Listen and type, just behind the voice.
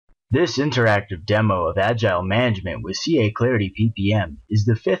This interactive demo of Agile management with CA Clarity PPM is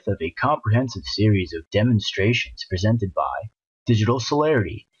the fifth of a comprehensive series of demonstrations presented by Digital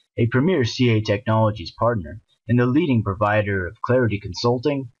Celerity, a premier CA Technologies partner and the leading provider of Clarity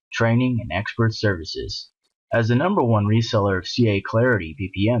consulting, training, and expert services. As the #1 reseller of CA Clarity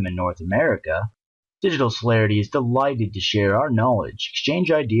PPM in North America, Digital Celerity is delighted to share our knowledge,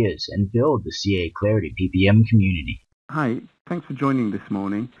 exchange ideas, and build the CA Clarity PPM community. Hi, thanks for joining this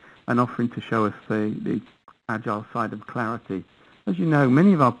morning and offering to show us the Agile side of Clarity. As you know,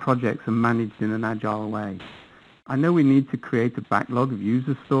 many of our projects are managed in an Agile way. I know we need to create a backlog of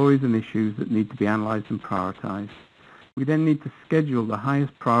user stories and issues that need to be analyzed and prioritized. We then need to schedule the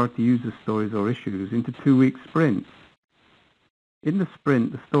highest priority user stories or issues into 2-week sprints. In the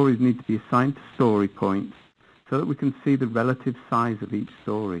sprint, the stories need to be assigned to story points so that we can see the relative size of each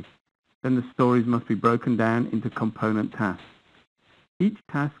story. Then the stories must be broken down into component tasks. Each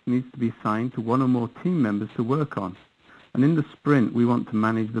task needs to be assigned to one or more team members to work on. And in the sprint, we want to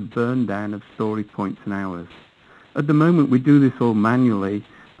manage the burn down of story points and hours. At the moment, we do this all manually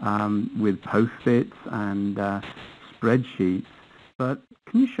with Post-its and spreadsheets. But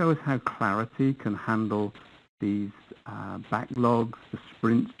can you show us how Clarity can handle these backlogs, the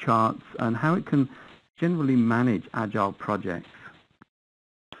sprint charts, and how it can generally manage Agile projects?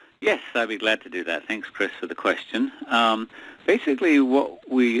 Yes, I'd be glad to do that. Thanks, Chris, for the question. Basically, what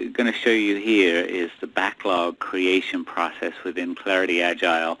we're going to show you here is the backlog creation process within Clarity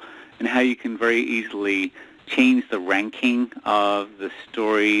Agile and how you can very easily change the ranking of the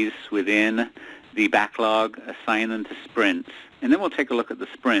stories within the backlog, assign them to sprints. And then we'll take a look at the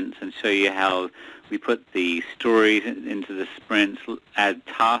sprints and show you how we put the stories into the sprints, add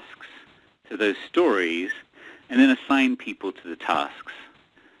tasks to those stories, and then assign people to the tasks.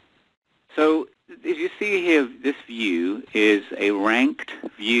 So as you see here, this view is a ranked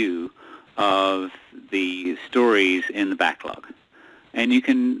view of the stories in the backlog. And you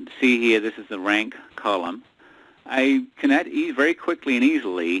can see here, this is the rank column. I can very quickly and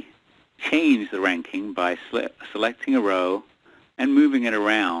easily change the ranking by selecting a row and moving it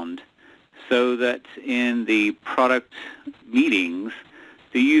around so that in the product meetings,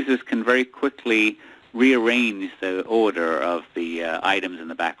 the users can very quickly rearrange the order of the items in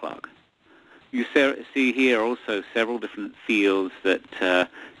the backlog. You see here also several different fields that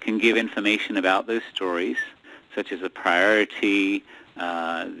can give information about those stories, such as the priority,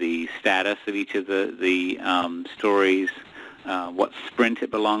 the status of each of the stories, what sprint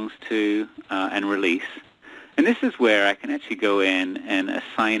it belongs to, and release. And this is where I can actually go in and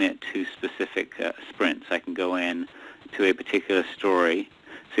assign it to specific sprints. I can go in to a particular story,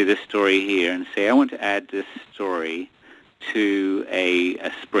 see this story here, and say I want to add this story to a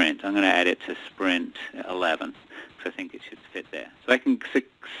sprint. I'm going to add it to sprint 11, because I think it should fit there. So I can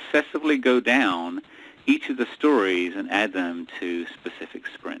successively go down each of the stories and add them to specific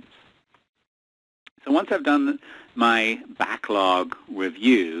sprints. So once I've done my backlog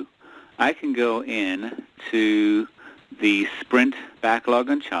review, I can go in to the sprint backlog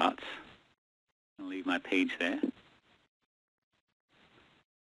and charts. I'll leave my page there.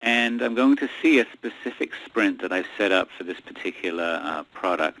 And I'm going to see a specific sprint that I've set up for this particular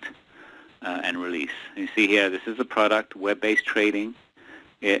product and release. You see here, this is a product, web-based trading.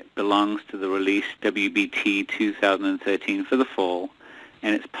 It belongs to the release WBT 2013 for the fall,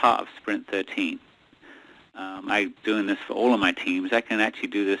 and it's part of Sprint 13. I'm doing this for all of my teams. I can actually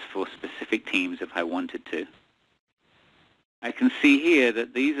do this for specific teams if I wanted to. I can see here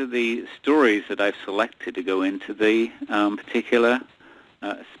that these are the stories that I've selected to go into the particular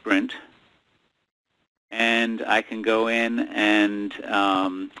sprint, and I can go in and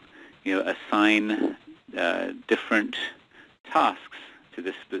assign different tasks to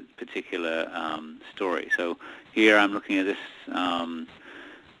this particular story. So here I'm looking at this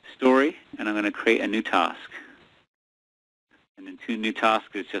story, and I'm going to create a new task. And in new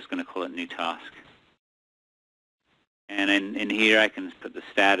task, it's just going to call it new task. And in here, I can put the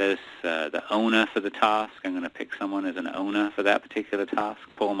status, the owner for the task. I'm going to pick someone as an owner for that particular task,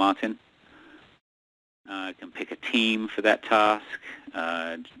 Paul Martin. I can pick a team for that task,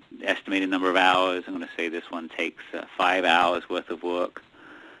 estimated number of hours. I'm going to say this one takes 5 hours worth of work.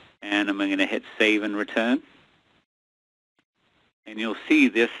 And I'm going to hit save and return. And you'll see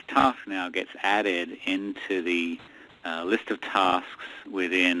this task now gets added into the list of tasks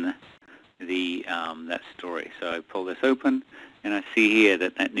within the that story. So I pull this open, and I see here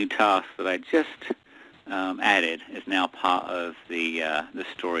that that new task that I just added is now part of the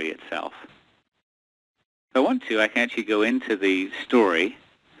story itself. If I want to, I can actually go into the story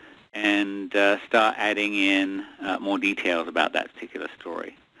and start adding in more details about that particular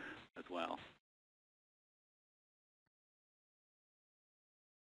story.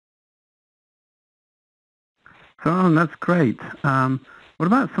 So, Alan, that's great. What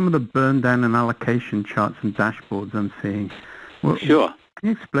about some of the burn down and allocation charts and dashboards I'm seeing? Sure. Can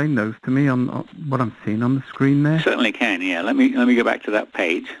you explain those to me on what I'm seeing on the screen there? Certainly can, yeah. Let me go back to that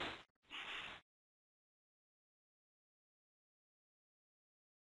page.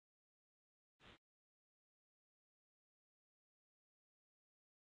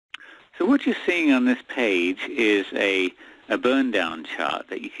 So what you're seeing on this page is a burn-down chart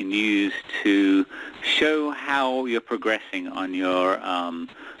that you can use to show how you're progressing on your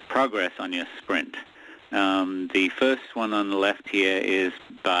progress on your sprint. The first one on the left here is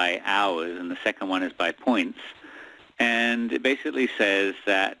by hours, and the second one is by points. And it basically says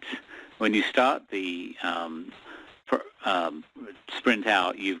that when you start the sprint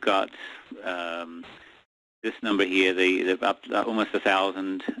out, you've got this number here, the almost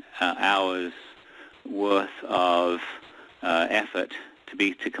 1,000 hours worth of effort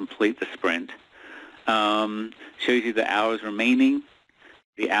to complete the sprint. Shows you the hours remaining.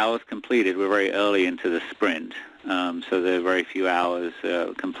 The hours completed, we're very early into the sprint, so there are very few hours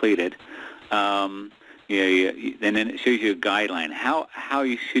completed. Then it shows you a guideline. How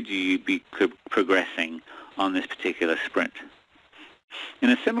should you be progressing on this particular sprint? In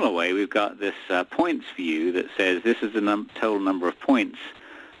a similar way, we've got this points view that says this is the total number of points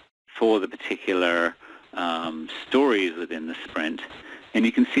for the particular stories within the sprint. And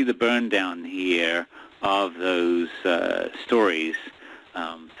you can see the burn down here of those stories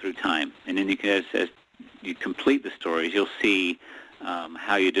through time. And then you can, as you complete the stories, you'll see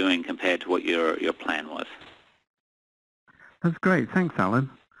how you're doing compared to what your plan was. That's great. Thanks, Alan.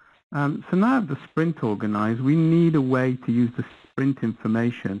 So now I have the sprint organized. We need a way to use the sprint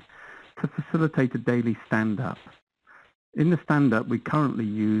information to facilitate a daily stand-up. In the stand-up, we currently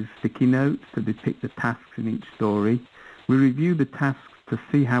use sticky notes to depict the tasks in each story. We review the tasks to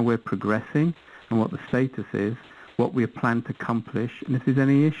see how we're progressing and what the status is, what we plan to accomplish, and if there's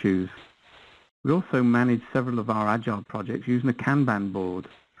any issues. We also manage several of our Agile projects using a Kanban board.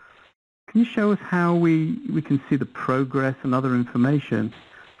 Can you show us how we can see the progress and other information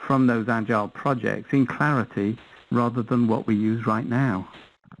from those Agile projects in Clarity rather than what we use right now?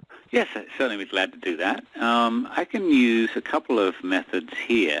 Yes, I'd certainly be glad to do that. I can use a couple of methods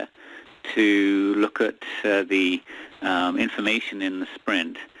here to look at the information in the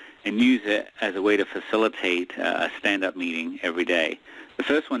sprint and use it as a way to facilitate a stand-up meeting every day. The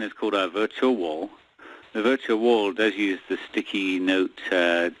first one is called our virtual wall. The virtual wall does use the sticky note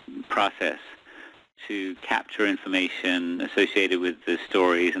process to capture information associated with the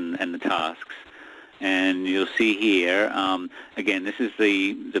stories and the tasks. And you'll see here, again, this is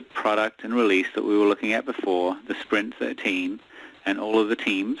the product and release that we were looking at before, the Sprint 13, and all of the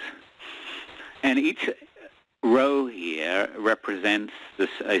teams. And each row here represents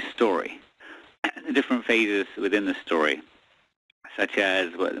a story, the different phases within the story, such as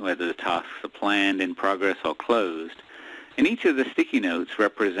whether the tasks are planned, in progress, or closed. And each of the sticky notes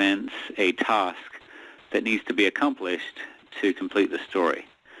represents a task that needs to be accomplished to complete the story.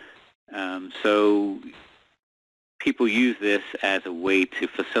 So people use this as a way to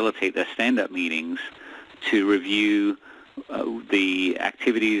facilitate their stand-up meetings, to review the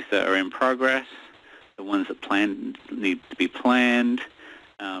activities that are in progress, the ones that need to be planned.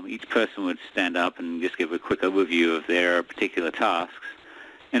 Each person would stand up and just give a quick overview of their particular tasks.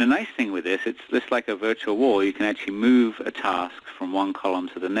 And a nice thing with this, it's just like a virtual wall. You can actually move a task from one column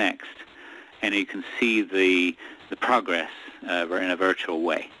to the next, and you can see the progress in a virtual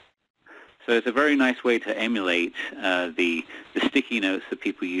way. So it's a very nice way to emulate the sticky notes that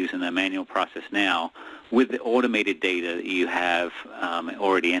people use in their manual process now with the automated data that you have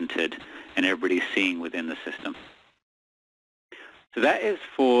already entered and everybody's seeing within the system. So that is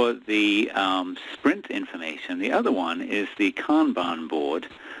for the sprint information. The other one is the Kanban board,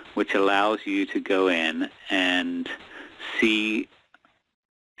 which allows you to go in and see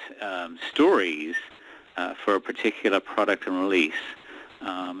stories for a particular product and release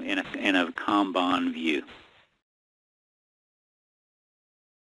in a Kanban view.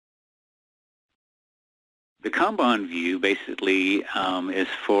 The Kanban view basically is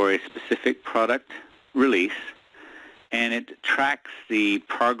for a specific product release, and it tracks the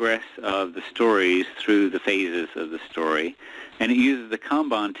progress of the stories through the phases of the story, and it uses the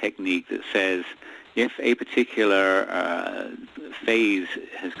Kanban technique that says if a particular phase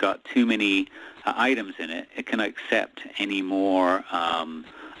has got too many items in it, it can accept any more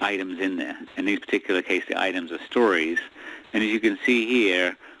items in there. In this particular case, the items are stories. And as you can see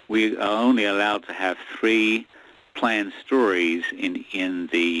here, we are only allowed to have 3 planned stories in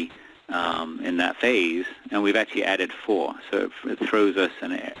that phase, and we've actually added 4. So it throws us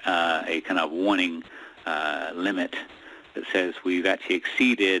a kind of warning limit that says we've actually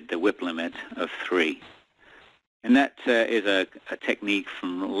exceeded the WIP limit of 3. And that is a technique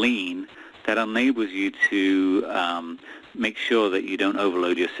from Lean that enables you to make sure that you don't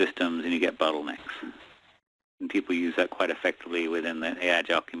overload your systems and you get bottlenecks. And people use that quite effectively within the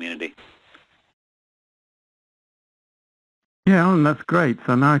Agile community. Yeah, Alan, that's great.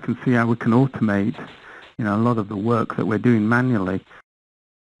 So now I can see how we can automate, a lot of the work that we're doing manually.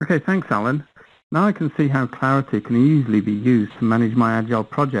 Okay, thanks, Alan. Now I can see how Clarity can easily be used to manage my Agile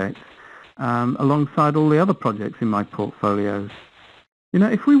projects alongside all the other projects in my portfolios.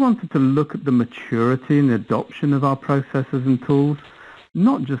 If we wanted to look at the maturity and adoption of our processes and tools,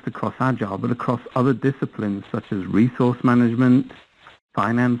 not just across Agile, but across other disciplines such as resource management,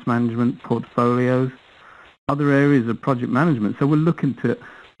 finance management, portfolios, other areas of project management. So we're looking to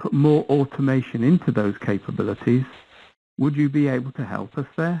put more automation into those capabilities. Would you be able to help us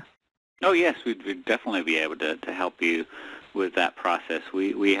there? Oh, yes, we'd definitely be able to help you with that process.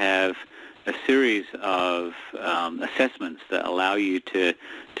 We have a series of assessments that allow you to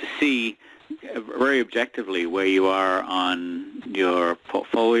see very objectively where you are on your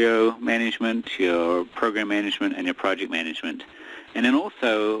portfolio management, your program management, and your project management. And then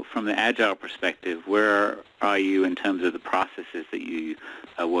also, from the Agile perspective, where are you in terms of the processes that you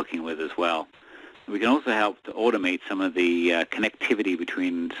are working with as well? We can also help to automate some of the connectivity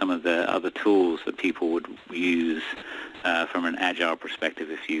between some of the other tools that people would use from an Agile perspective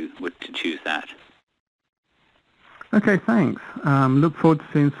if you were to choose that. Okay, thanks. Look forward to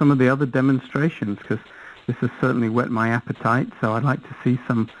seeing some of the other demonstrations because this has certainly whet my appetite. So I'd like to see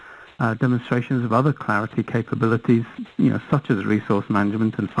some demonstrations of other Clarity capabilities, such as resource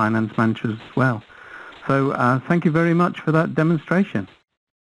management and finance managers as well. So thank you very much for that demonstration.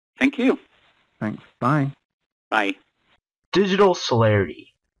 Thank you. Thanks. Bye. Bye. Digital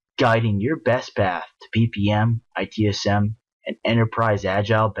Celerity, guiding your best path to PPM, ITSM, and enterprise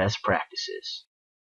Agile best practices.